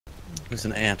There's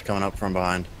an ant coming up from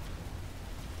behind.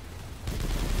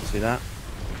 See that?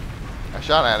 I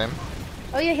shot at him.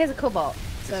 Oh yeah, he has a cobalt.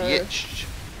 So It's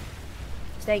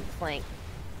stank flank.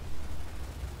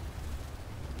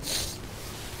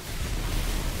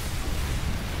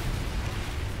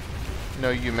 No,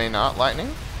 you may not,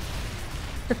 Lightning.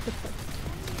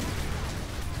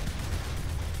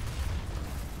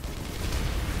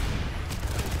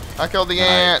 I killed the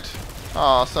ant.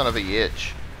 Oh, son of a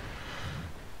yitch.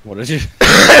 What did you?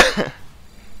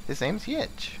 His name's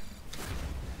Yitch.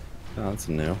 Oh, that's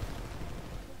new.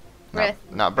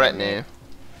 Not Brett new.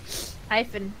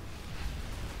 Hyphen.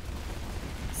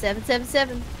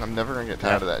 777. I'm never gonna get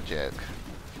tired of that joke.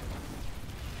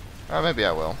 Oh, maybe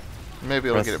I will. Maybe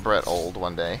it'll get Brett old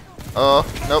one day. Oh,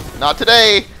 nope, not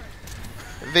today.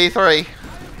 V3.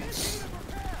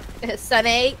 Sun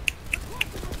 8.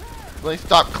 Please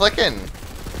stop clicking.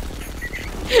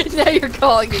 Now you're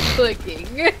calling it clicking.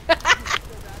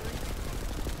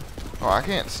 Oh, I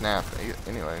can't snap.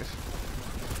 Anyways.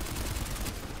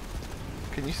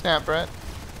 Can you snap, Brett?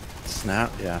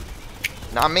 Snap? Yeah.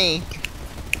 Not me.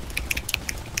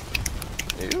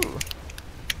 Ew.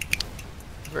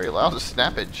 Very loud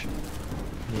snappage.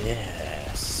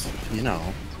 Yes. You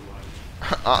know.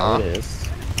 Uh-uh. How it is.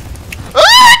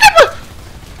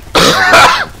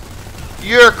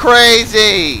 You're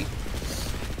crazy!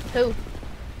 Who?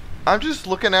 I'm just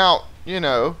looking out, you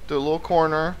know, the little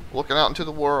corner, looking out into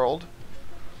the world.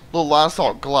 Little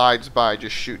Lysalt glides by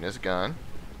just shooting his gun.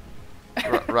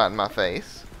 Right in my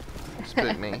face.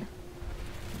 Spook me.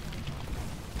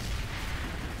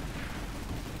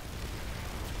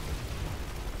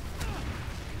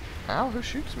 Ow, who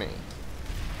shoots me?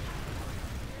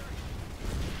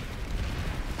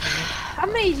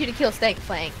 I'm gonna need you to kill stank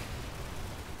flank.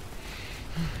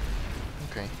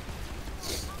 Okay.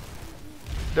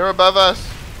 They're above us.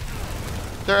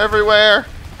 They're everywhere.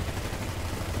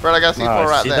 Brett, I got C4 Wow,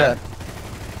 right there.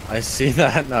 I see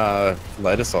that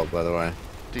light assault, by the way.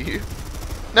 Do you?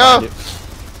 No!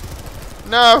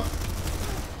 No!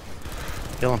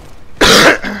 Kill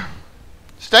him.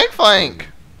 Stank flank!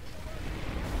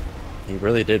 He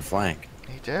really did flank.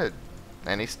 He did.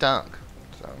 And he stunk.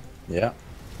 So. Yeah.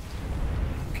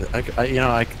 You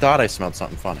know, I thought I smelled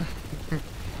something funny.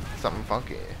 Something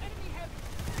funky.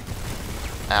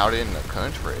 Out in the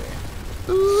country.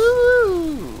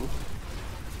 Ooh.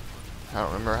 I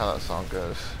don't remember how that song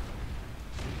goes.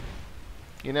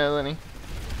 You know, Lenny?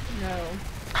 No.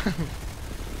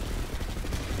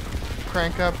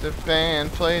 Crank up the fan,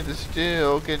 play the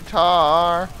steel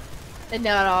guitar. And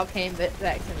now it all came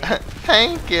back to me.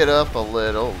 Tank it up a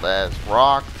little, let's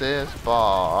rock this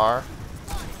bar.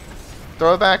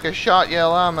 Throw back a shot,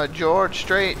 yell I'm a George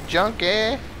Strait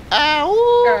junkie. Ow!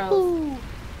 Girls.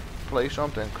 Play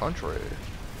something country.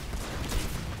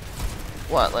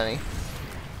 What, Lenny?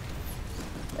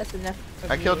 That's enough.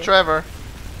 I killed Trevor.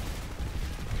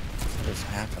 What is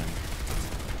happening?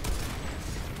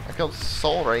 I killed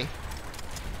Solry.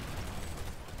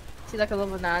 Is he like a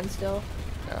level 9 still?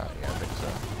 Yeah, I think so.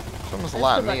 Someone's That's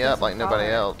lighting like me up this like is nobody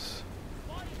hard. else.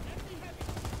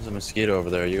 There's a mosquito over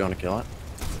there. Are you going to kill it?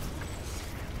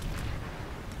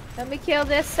 Let me kill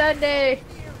this Sunday.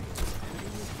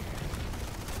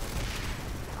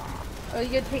 Oh, you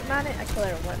gonna take mine? I killed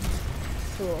everyone.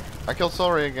 Cool. I killed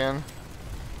Solry again.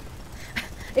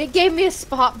 It gave me a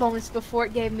spot bonus before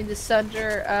it gave me the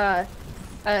Sunder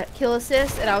kill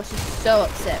assist, and I was just so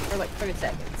upset for like 30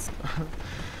 seconds.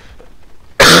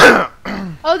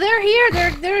 Oh, they're here!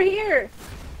 They're here!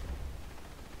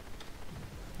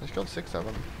 I just killed 6 of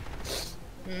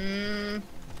them.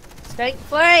 Stank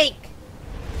flank!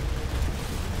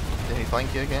 Did he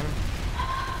flank you again?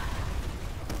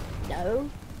 No.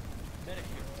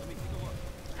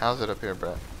 How's it up here,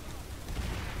 Brett?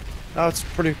 Oh, it's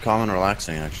pretty calm and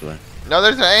relaxing, actually. No,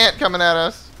 there's an ant coming at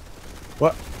us.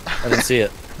 What? I didn't see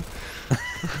it.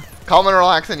 Calm and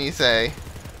relaxing, you say.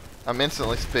 I'm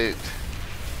instantly spooked.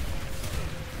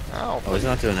 Ow. Oh, he's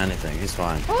not doing anything. He's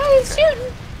fine. Oh, he's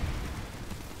shooting!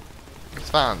 It's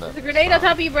fine, though. There's a grenade on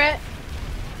top of you, Brett.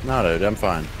 No, dude, I'm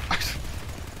fine.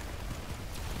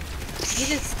 You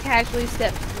just casually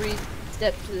stepped 3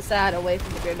 steps to the side away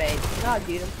from the grenade. No,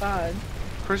 dude, I'm fine.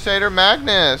 Crusader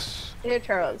Magnus! Here,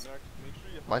 Charles.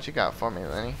 What you got for me,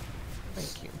 Lenny?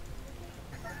 Thank you.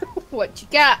 What you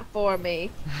got for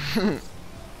me?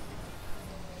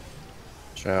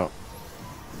 Ciao.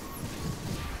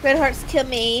 Red hearts kill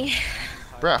me.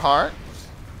 Bret Hart?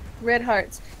 Red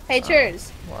hearts. Hey,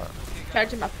 cheers. What?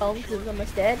 Charging my phone because it was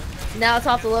almost dead. Now it's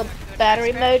off the low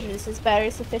battery mode and it says battery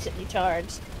sufficiently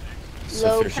charged.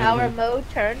 Low power mode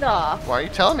turned off. Why are you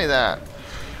telling me that?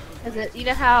 Cause it, you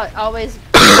know how it always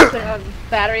put it on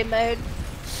battery mode.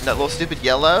 That little stupid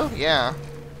yellow? Yeah.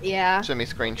 Yeah. Send me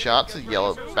screenshots of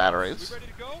yellow batteries.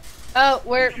 Oh,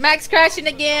 we're Max crashing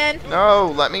again.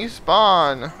 No, let me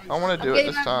spawn. I want to do it Getting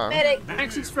this my time. medic.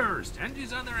 Max is first.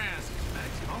 Engines on their asses. Max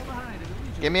fall behind.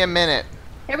 Give me a minute.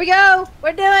 Here we go.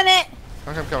 We're doing it.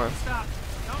 Okay, I'm coming. Stop.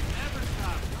 Don't ever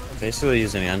stop. Basically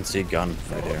using an NC gun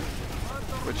right here.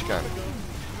 Which gun?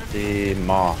 The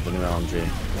Maw, the new LMG.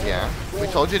 Yeah. We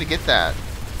told you to get that.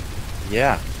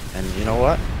 Yeah, and you know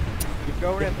what?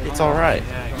 It's alright.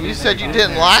 You said you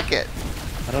didn't like it.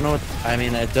 I don't know what. I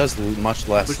mean, it does much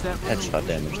less headshot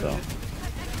damage though.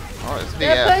 Oh, it's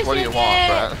They're VS. What do you pushing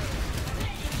want, it. Brett?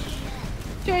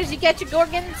 Cheers, you got your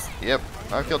Gorgons? Yep.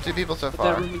 I've killed 2 people so That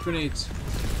far. room with grenades.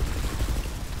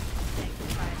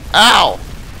 Ow!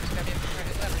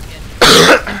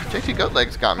 JT Goat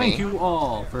Legs got Thank me. you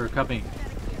all for coming.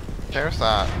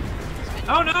 Parasite.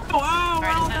 Oh no! Oh, we're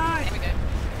all dying. Here we go.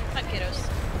 Come on,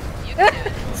 kiddos. You can do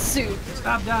it. Suit.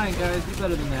 Stop dying, guys. Be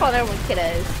better than Calling that. everyone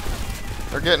kiddos.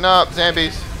 They're getting up,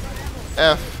 Zambies.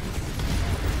 F.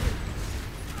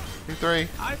 You 3.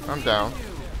 I I'm believe down. in you.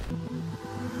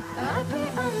 I'll be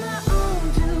on my own.